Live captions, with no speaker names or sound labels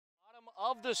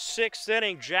Of the sixth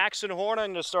inning, Jackson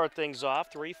Hornung to start things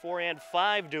off. 3, 4, and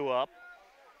 5 due up.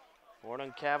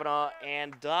 Hornung, Kavanaugh,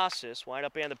 and Dossis wind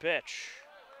up and the pitch.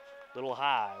 Little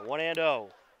high, 1-0.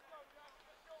 Well,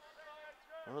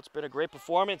 it's been a great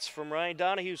performance from Ryan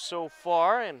Donahue so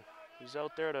far, and he's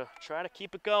out there to try to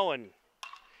keep it going.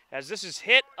 As this is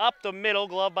hit up the middle,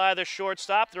 glove by the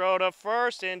shortstop, throw to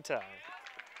first in time.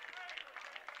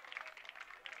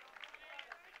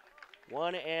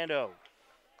 1-0.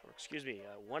 Excuse me,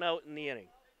 1 out in the inning.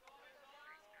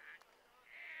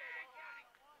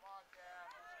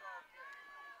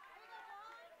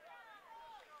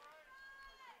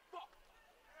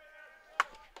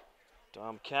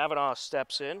 Dom Kavanaugh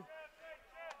steps in.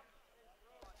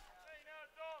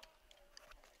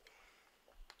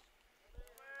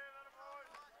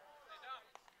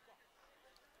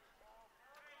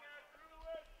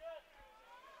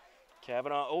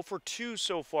 Kavanaugh 0 for 2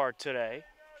 so far today.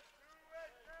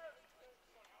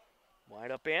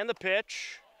 Wind up and the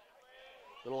pitch.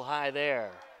 Little high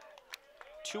there.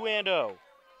 2-0.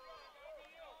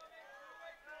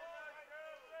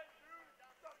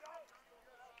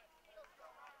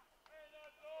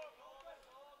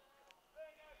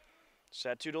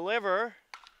 Set to deliver.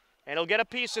 And he'll get a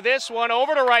piece of this one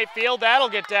over to right field. That'll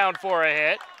get down for a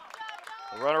hit.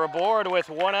 The runner aboard with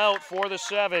 1 out for the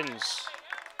 7's.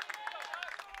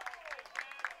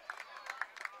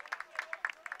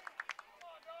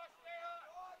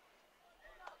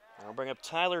 I'll bring up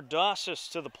Tyler Dossis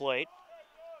to the plate.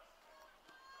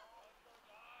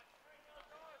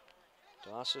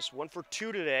 Dossis 1 for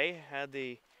 2 today. Had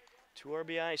the 2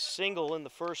 RBI single in the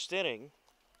first inning.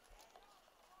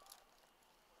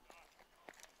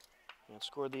 And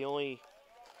scored the only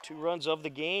 2 runs of the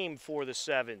game for the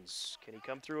 7's. Can he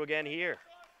come through again here?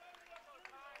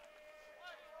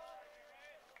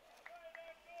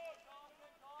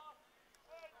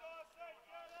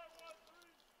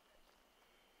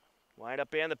 Wind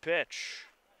up and the pitch.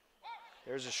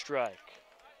 There's a strike.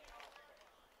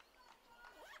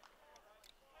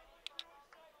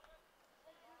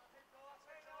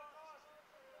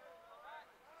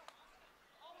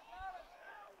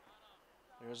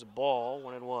 There's a ball,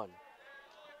 1-1.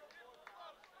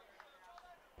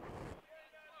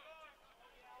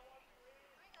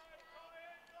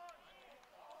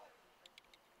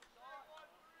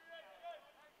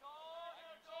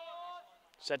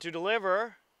 Set to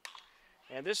deliver.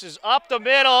 And this is up the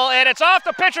middle, and it's off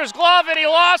the pitcher's glove, and he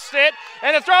lost it.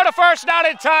 And the throw to first, not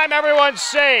in time. Everyone's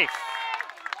safe.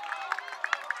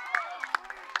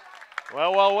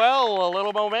 Well, a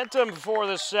little momentum for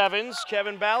the 7's.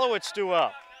 Kevin Balowitz due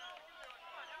up.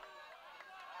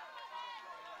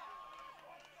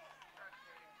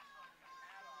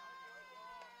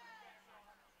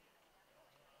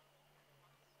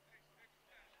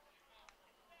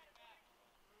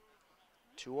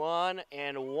 Two on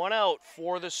and 1 out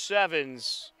for the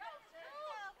 7's.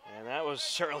 And that was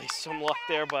certainly some luck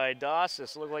there by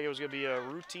Dossis. Looked like it was going to be a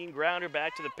routine grounder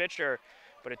back to the pitcher,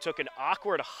 but it took an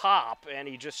awkward hop, and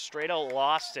he just straight out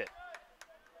lost it.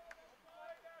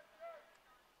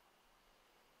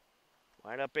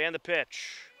 Wind up and the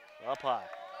pitch. Up high.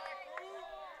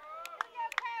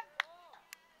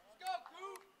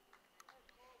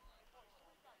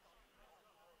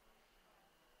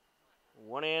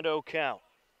 One and 0 count.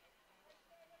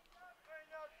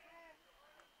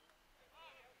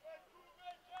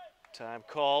 Time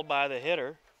called by the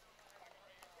hitter.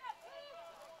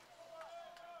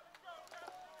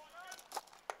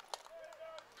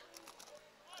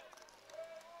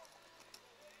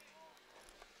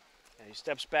 And he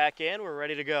steps back in. We're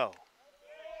ready to go.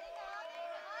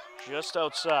 Just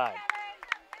outside.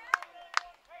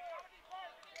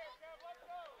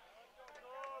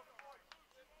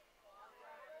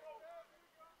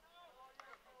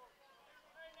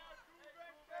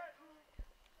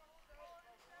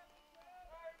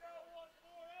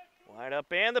 Wind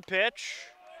up and the pitch.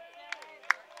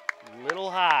 Little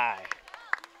high.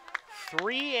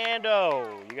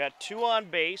 3-0. You got 2 on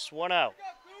base, 1 out.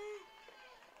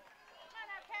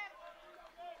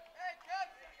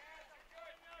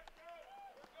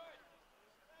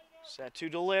 Set to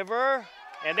deliver.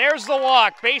 And there's the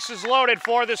walk. Bases loaded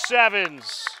for the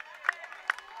 7's.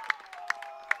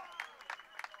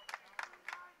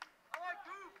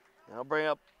 I'll bring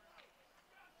up.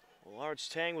 Lawrence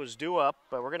Tang was due up,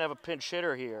 but we're going to have a pinch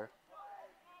hitter here.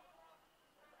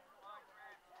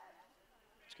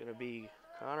 It's going to be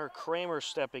Connor Kramer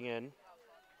stepping in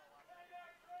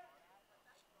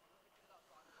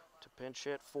to pinch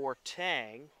hit for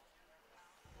Tang.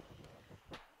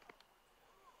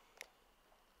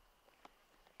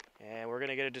 And we're going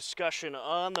to get a discussion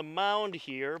on the mound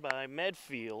here by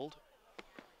Medfield.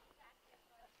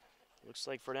 Looks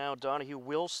like for now Donahue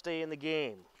will stay in the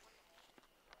game.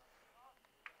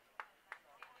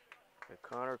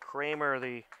 Connor Kramer,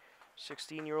 the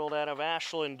 16-year-old out of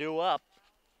Ashland, due up.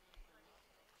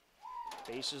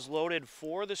 Bases loaded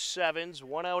for the 7's,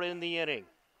 1 out in the inning.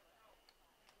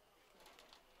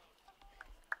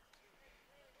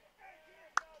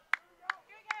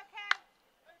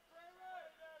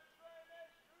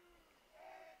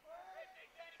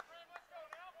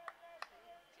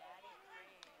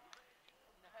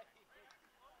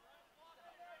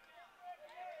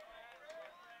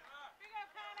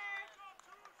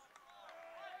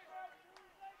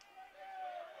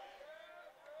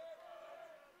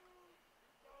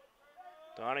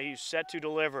 Donahue set to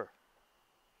deliver.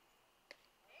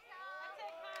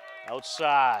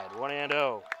 Outside,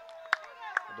 1-0.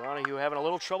 Donahue having a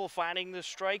little trouble finding the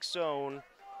strike zone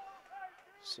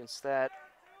since that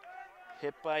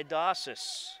hit by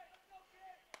Dossis.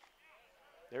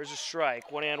 There's a strike,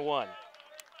 1-1.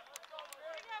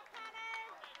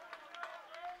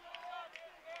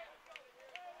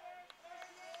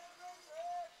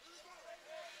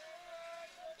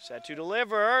 Set to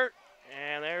deliver.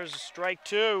 And there's strike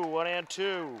 2,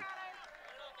 1-2.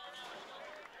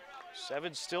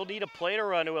 7's still need a plate to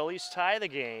run to at least tie the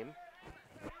game.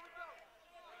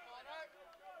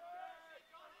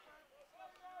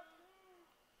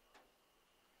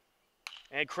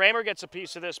 And Kramer gets a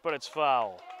piece of this, but it's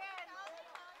foul.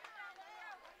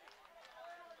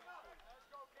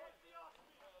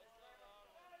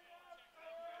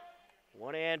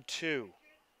 One and two.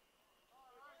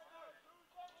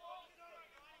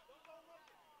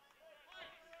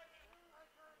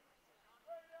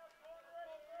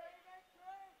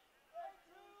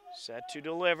 Set to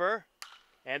deliver.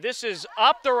 And this is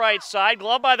up the right side.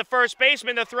 Glove by the first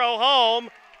baseman to throw home.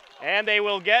 And they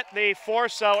will get the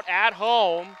force out at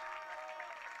home.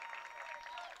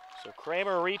 So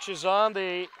Kramer reaches on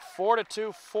the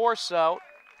 4-2 force out.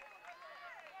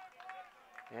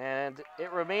 And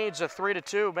it remains a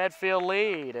 3-2 Medfield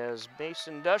lead as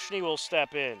Mason Dushney will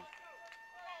step in.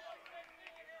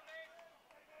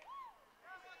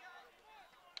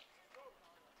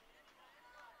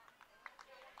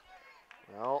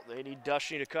 Well, they need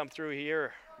Dushney to come through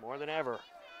here more than ever.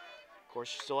 Of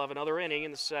course, you still have another inning in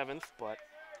the 7th, but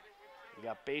you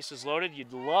got bases loaded.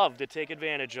 You'd love to take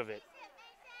advantage of it.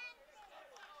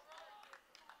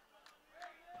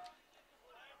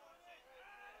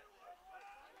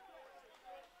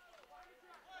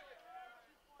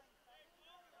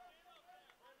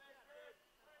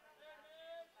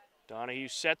 Donahue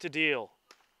set to deal.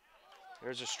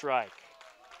 There's a strike.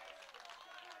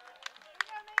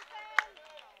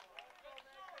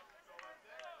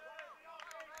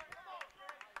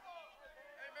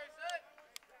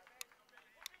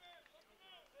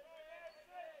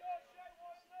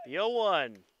 The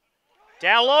 0-1.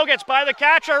 Down low, gets by the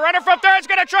catcher. Runner from third is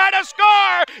going to try to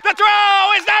score. The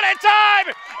throw is not in time.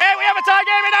 And we have a tie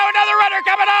game, and now another runner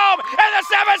coming home. And the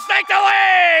 7's take the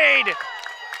lead.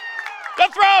 The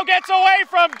throw gets away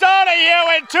from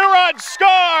Donahue, and 2-run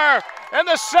score. And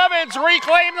the 7's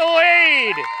reclaim the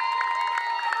lead.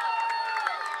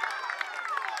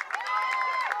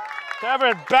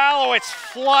 Kevin Ballowitz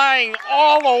flying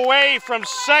all the way from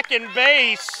second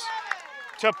base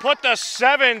to put the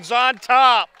 7's on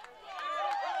top.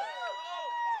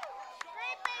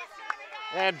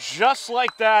 And just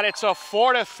like that, it's a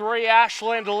 4-3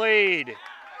 Ashland lead.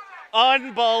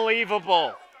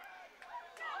 Unbelievable.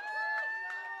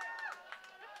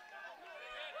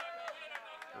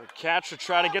 The catcher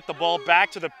tried to get the ball back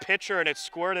to the pitcher, and it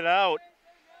squirted out.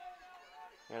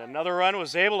 And another run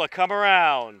was able to come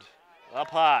around up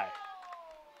high.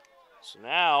 So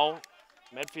now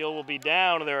Medfield will be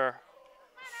down to their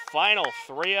final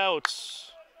 3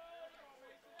 outs.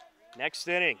 Next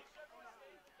inning.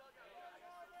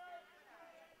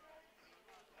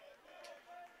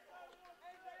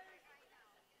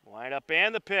 Wind up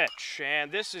and the pitch.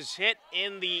 And this is hit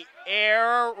in the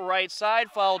air, right side,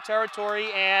 foul territory,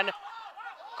 and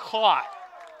caught.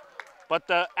 But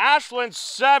the Ashland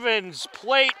 7's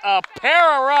plate a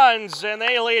pair of runs, and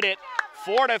they lead it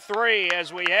 4-3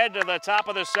 as we head to the top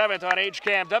of the 7th on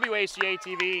HCAM, WACA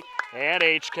TV, and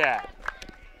HCAT.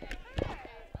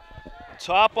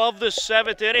 Top of the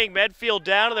 7th inning, Medfield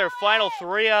down to their final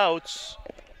 3 outs.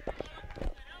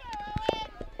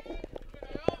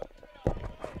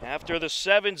 After the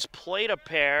 7's played a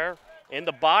pair in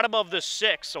the bottom of the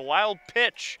 6th, a wild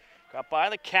pitch got by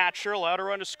the catcher, allowed a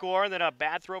run to score, and then a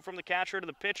bad throw from the catcher to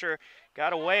the pitcher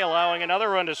got away, allowing another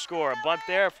run to score. A bunt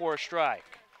there for a strike.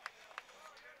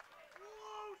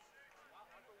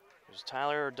 There's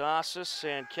Tyler Dossis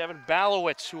and Kevin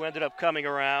Balowitz who ended up coming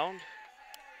around.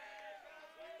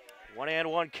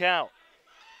 1-1 count.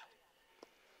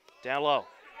 Down low.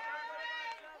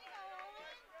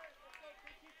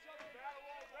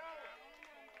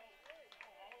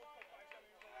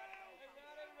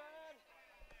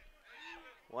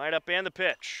 Wind up and the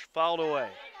pitch. Fouled away.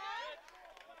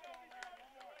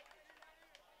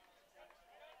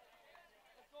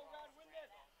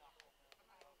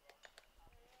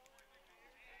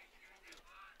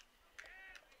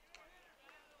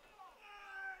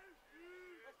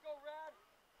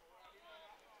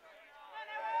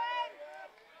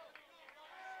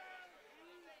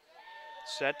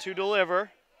 Set to deliver.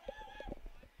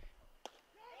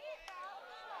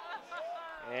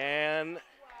 And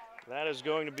that is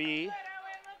going to be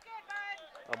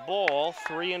a ball,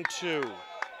 3-2.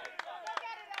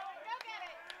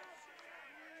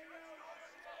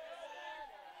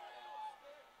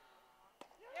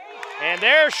 And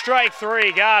there's strike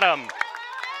three, got him.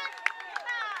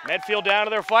 Medfield down to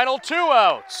their final 2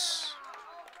 outs.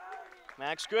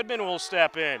 Max Goodman will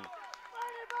step in.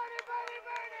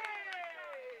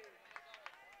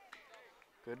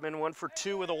 Goodman 1 for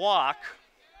 2 with a walk.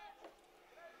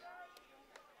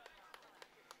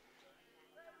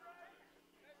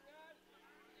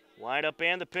 Wind up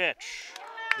and the pitch.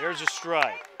 There's a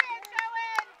strike.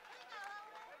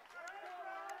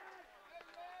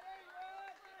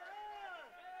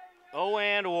 Oh,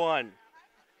 and 1.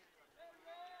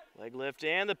 Leg lift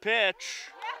and the pitch.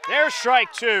 There's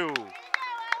strike 2.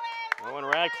 Owen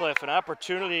Radcliffe, an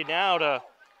opportunity now to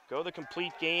go the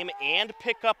complete game and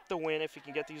pick up the win if he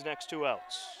can get these next 2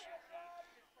 outs.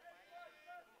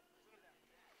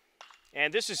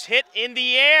 And this is hit in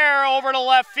the air over to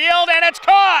left field, and it's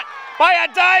caught by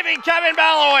a diving Kevin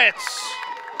Balowitz.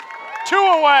 2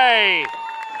 away.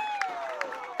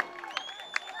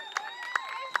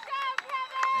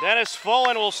 Dennis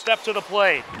Fullen will step to the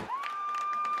plate.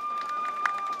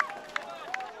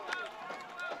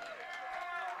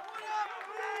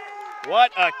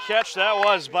 What a catch that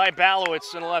was by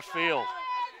Balowitz in left field.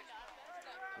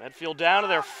 Medfield down to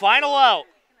their final out.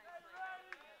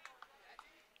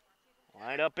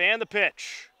 Line up and the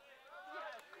pitch.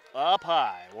 Up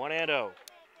high, 1-0.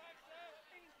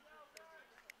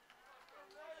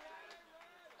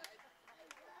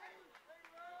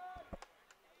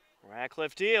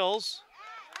 Radcliffe deals.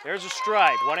 There's a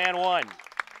strike, 1-1.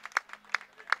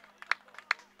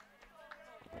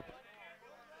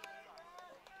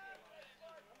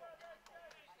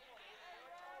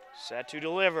 Set to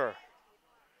deliver.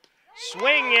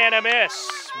 Swing and a miss,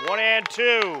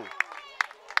 1-2.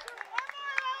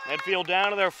 Medfield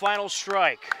down to their final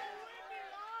strike.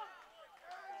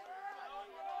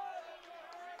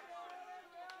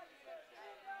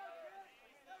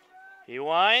 He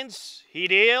winds, he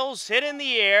deals, hit in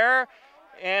the air,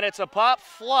 and it's a pop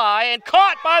fly and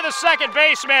caught by the second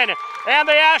baseman. And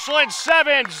the Ashland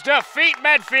 7's defeat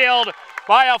Medfield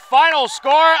by a final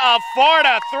score of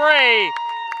 4-3.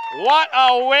 What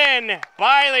a win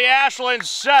by the Ashland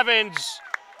 7's.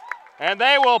 And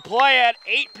they will play at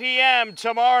 8 p.m.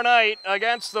 tomorrow night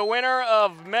against the winner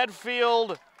of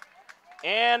Medfield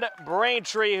and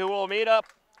Braintree, who will meet up,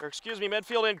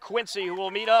 Medfield and Quincy, who will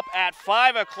meet up at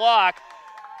 5 o'clock.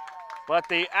 But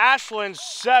the Ashland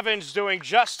 7's doing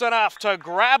just enough to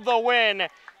grab the win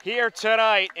here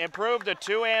tonight, improve to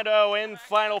 2-0 in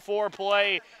Final Four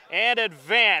play, and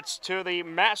advance to the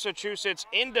Massachusetts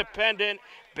Independent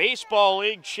Baseball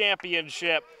League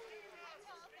Championship.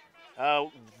 A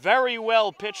very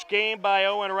well pitched game by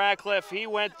Owen Radcliffe. He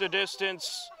went the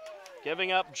distance,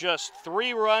 giving up just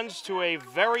 3 runs to a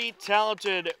very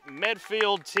talented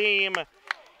Medfield team.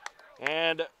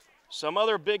 And some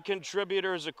other big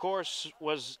contributors, of course,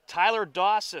 was Tyler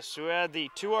Dossis, who had the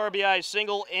 2 RBI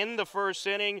single in the first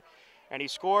inning, and he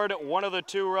scored 1 of the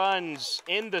 2 runs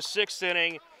in the 6th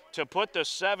inning to put the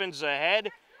 7's ahead.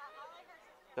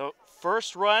 The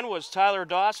first run was Tyler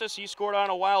Dossis. He scored on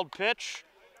a wild pitch.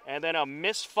 And then a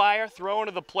misfire thrown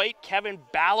to the plate. Kevin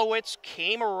Balowitz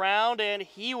came around and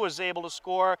he was able to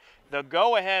score the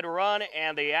go-ahead run,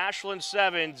 and the Ashland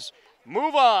 7's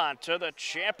move on to the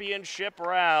championship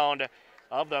round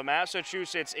of the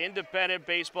Massachusetts Independent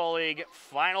Baseball League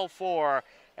Final Four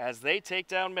as they take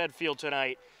down Medfield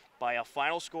tonight by a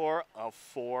final score of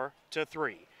 4-3.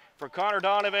 For Connor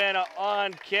Donovan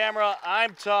on camera,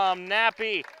 I'm Tom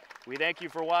Nappy. We thank you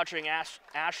for watching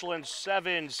Ashland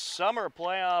 7's Summer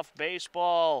Playoff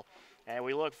Baseball, and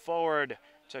we look forward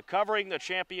to covering the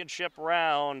championship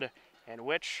round, in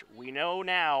which we know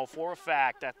now for a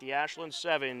fact that the Ashland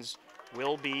 7's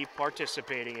will be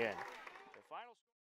participating in.